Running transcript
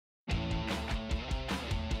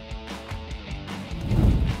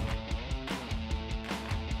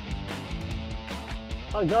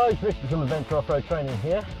Hi guys, Richard from Adventure Offroad Training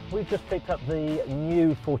here. We've just picked up the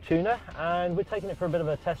new Fortuner and we're taking it for a bit of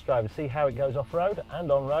a test drive to see how it goes off-road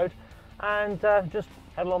and on-road, and just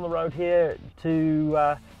head along the road here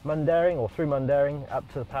to Mundaring, or through Mundaring up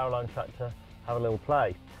to the Powerline track to have a little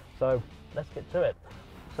play. So let's get to it.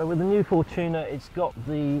 So with the new Fortuner, it's got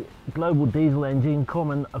the global diesel engine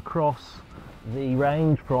common across the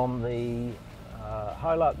range from the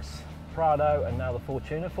Hilux, Prado, and now the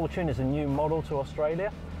Fortuner. Fortuner is a new model to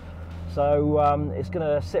Australia, so it's going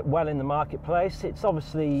to sit well in the marketplace. It's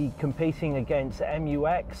obviously competing against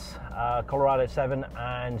MUX, Colorado 7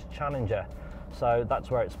 and Challenger, so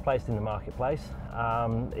that's where it's placed in the marketplace.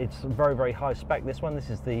 It's very, very high spec, this one. This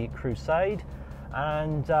is the Crusade,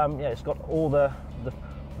 and yeah, it's got all the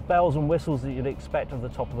bells and whistles that you'd expect of the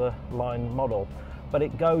top of the line model, but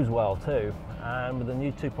it goes well too. And with the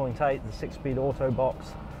new 2.8, the 6-speed auto box,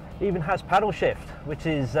 even has paddle shift, which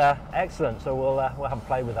is excellent. So we'll have a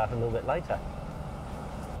play with that a little bit later.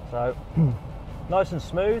 So nice and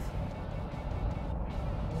smooth,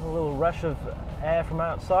 a little rush of air from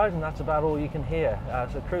outside, and that's about all you can hear.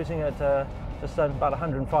 So cruising at just about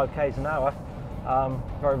 105 k's an hour.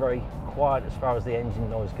 Very, very quiet as far as the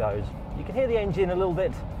engine noise goes. You can hear the engine a little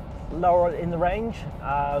bit lower in the range,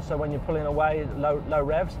 so when you're pulling away, low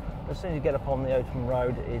revs. As soon as you get up on the open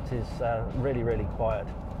road, it is really, really quiet.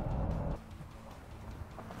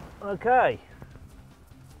 Okay,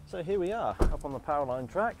 so here we are up on the Powerline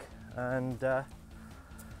track, and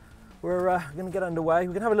we're going to get underway.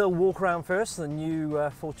 We're going to have a little walk around first, the new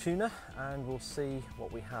Fortuner, and we'll see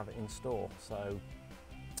what we have in store. So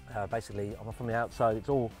basically, from the outside, it's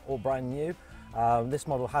all brand new. This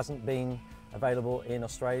model hasn't been available in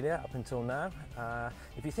Australia up until now.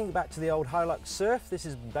 If you think back to the old Hilux Surf, this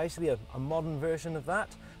is basically a modern version of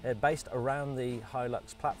that, based around the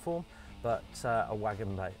Hilux platform, but a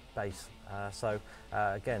wagon base. So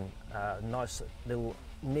again, nice little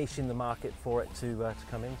niche in the market for it to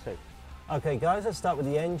come into. Okay guys, let's start with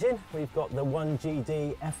the engine. We've got the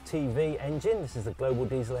 1GD FTV engine. This is the global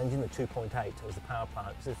diesel engine, the 2.8 as the power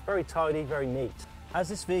plant. So it's very tidy, very neat. As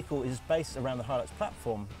this vehicle is based around the Hilux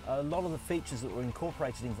platform, a lot of the features that were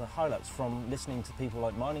incorporated into the Hilux from listening to people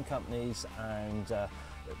like mining companies and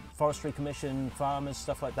forestry commission, farmers,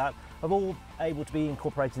 stuff like that, are all able to be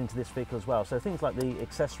incorporated into this vehicle as well. So things like the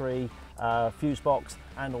accessory fuse box,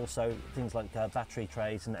 and also things like battery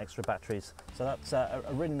trays and extra batteries. So that's a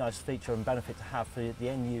really nice feature and benefit to have for the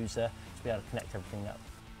end user to be able to connect everything up.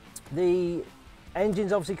 The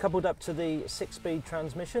engine's obviously coupled up to the 6-speed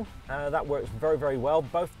transmission. That works very, very well.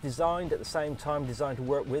 Both designed at the same time, designed to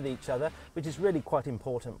work with each other, which is really quite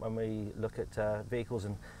important when we look at vehicles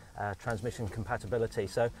and transmission compatibility.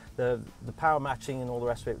 So the power matching and all the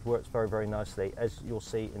rest of it works very, very nicely, as you'll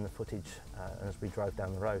see in the footage as we drive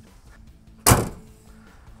down the road.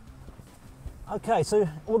 Okay, so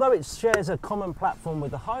although it shares a common platform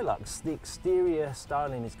with the Hilux, the exterior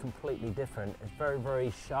styling is completely different. It's very,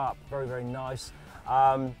 very sharp, very, very nice.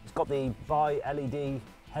 It's got the bi-LED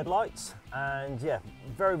headlights, and yeah,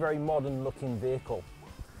 very, very modern looking vehicle.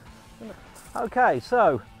 Okay,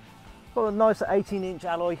 so got a nice 18-inch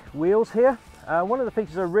alloy wheels here. One of the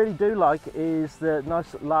features I really do like is the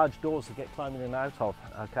nice large doors to get climbing in and out of.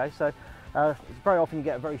 Okay, so very often you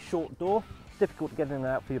get a very short door, difficult to get in and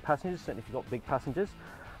out for your passengers, certainly if you've got big passengers.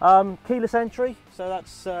 Keyless entry, so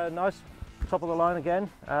that's nice, top of the line again.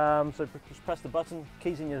 So just press the button,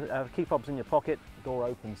 keys in your key fobs in your pocket, door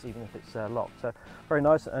opens even if it's locked. So very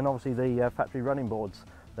nice, and obviously the factory running boards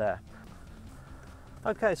there.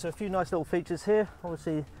 Okay, so a few nice little features here.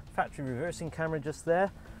 Obviously factory reversing camera just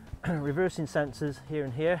there, reversing sensors here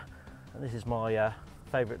and here, and this is my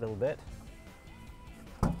favourite little bit.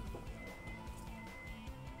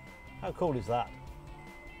 How cool is that?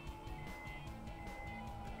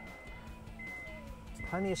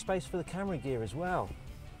 Plenty of space for the camera gear as well.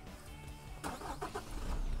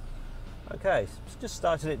 Okay, so just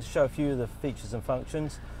started it to show a few of the features and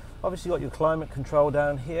functions. Obviously you've got your climate control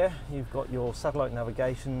down here, you've got your satellite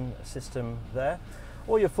navigation system there,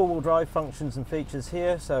 all your four-wheel drive functions and features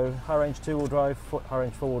here, so high range two-wheel drive, high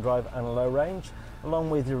range four-wheel drive and a low range, along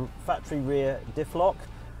with your factory rear diff lock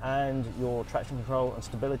and your traction control and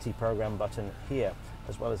stability program button here,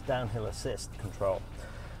 as well as downhill assist control.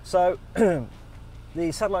 So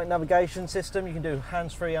the satellite navigation system, you can do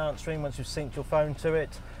hands-free answering once you've synced your phone to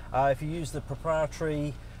it. If you use the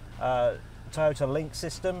proprietary Toyota Link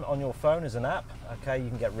system on your phone as an app, okay, you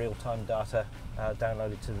can get real-time data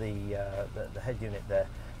downloaded to the head unit there.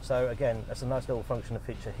 So again, that's a nice little function and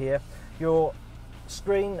feature here. Your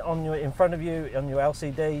screen on in front of you on your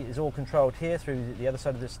LCD is all controlled here through the other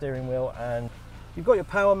side of the steering wheel, and You've got your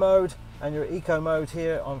power mode and your eco mode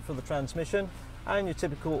here on for the transmission, and your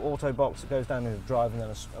typical auto box that goes down into drive and then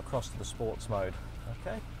across to the sports mode.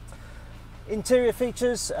 Okay. Interior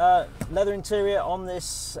features, leather interior on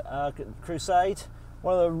this Crusade.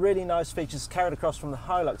 One of the really nice features carried across from the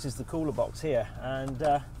Hilux is the cooler box here, and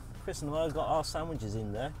Chris and I have got our sandwiches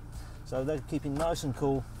in there, so they're keeping nice and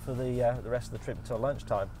cool for the rest of the trip until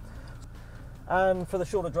lunchtime. And for the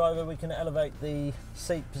shorter driver, we can elevate the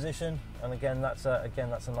seat position, and again that's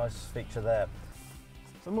a nice feature there.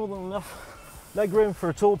 So more than enough leg room for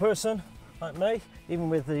a tall person like me, even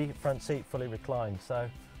with the front seat fully reclined. So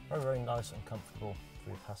very nice and comfortable for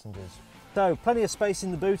your passengers. So plenty of space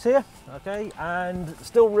in the boot here, okay, and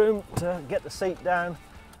still room to get the seat down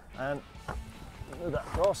and move that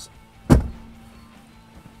across.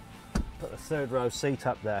 Put the third row seat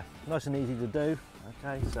up there. Nice and easy to do.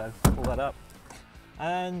 Okay, so pull that up.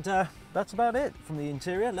 And that's about it from the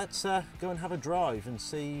interior. Let's go and have a drive and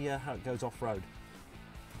see how it goes off-road.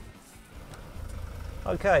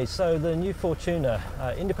 Okay, so the new Fortuner,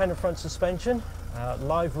 independent front suspension,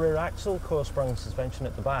 live rear axle, coil sprung suspension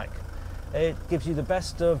at the back. It gives you the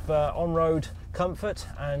best of on-road comfort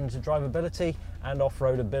and drivability and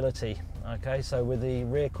off-road ability. Okay, so with the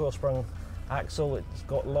rear coil sprung axle, it's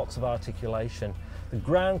got lots of articulation. The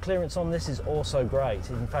ground clearance on this is also great.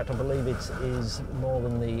 In fact, I believe it is more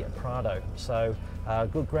than the Prado. So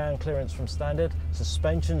good ground clearance from standard.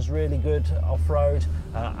 Suspension's really good off-road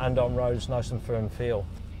and on-road, it's nice and firm feel.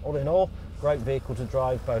 All in all, great vehicle to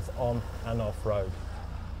drive both on and off-road.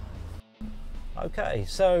 Okay,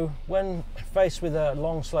 so when faced with a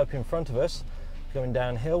long slope in front of us, going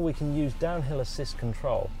downhill, we can use downhill assist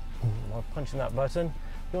control. By punching that button,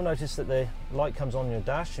 you'll notice that the light comes on your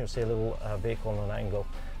dash. You'll see a little vehicle on an angle.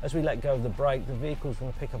 As we let go of the brake, the vehicle's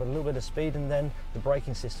going to pick up a little bit of speed, and then the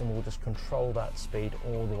braking system will just control that speed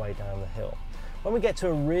all the way down the hill. When we get to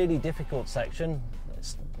a really difficult section,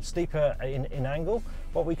 steeper in angle,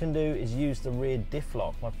 what we can do is use the rear diff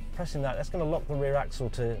lock. By pressing that, that's going to lock the rear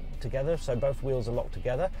axle together, so both wheels are locked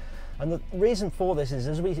together. And the reason for this is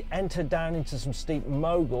as we enter down into some steep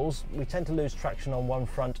moguls, we tend to lose traction on one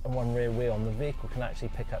front and one rear wheel, and the vehicle can actually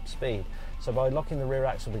pick up speed. So by locking the rear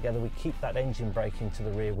axle together, we keep that engine braking to the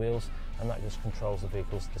rear wheels, and that just controls the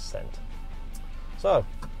vehicle's descent. So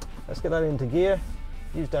let's get that into gear,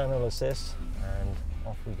 use downhill assist, and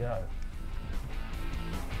off we go.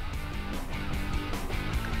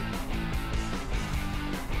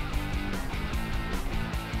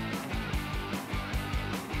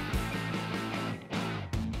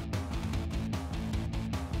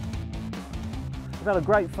 We've had a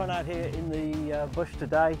great fun out here in the bush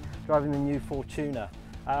today, driving the new Fortuner.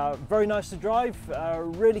 Very nice to drive,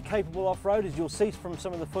 really capable off-road, as you'll see from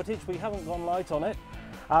some of the footage. We haven't gone light on it.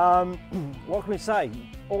 What can we say?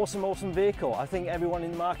 Awesome vehicle. I think everyone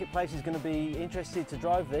in the marketplace is going to be interested to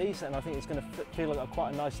drive these, and I think it's going to feel like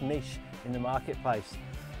quite a nice niche in the marketplace.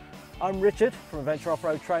 I'm Richard from Adventure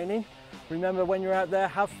Offroad Training. Remember, when you're out there,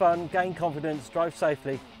 have fun, gain confidence, drive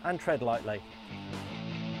safely and tread lightly.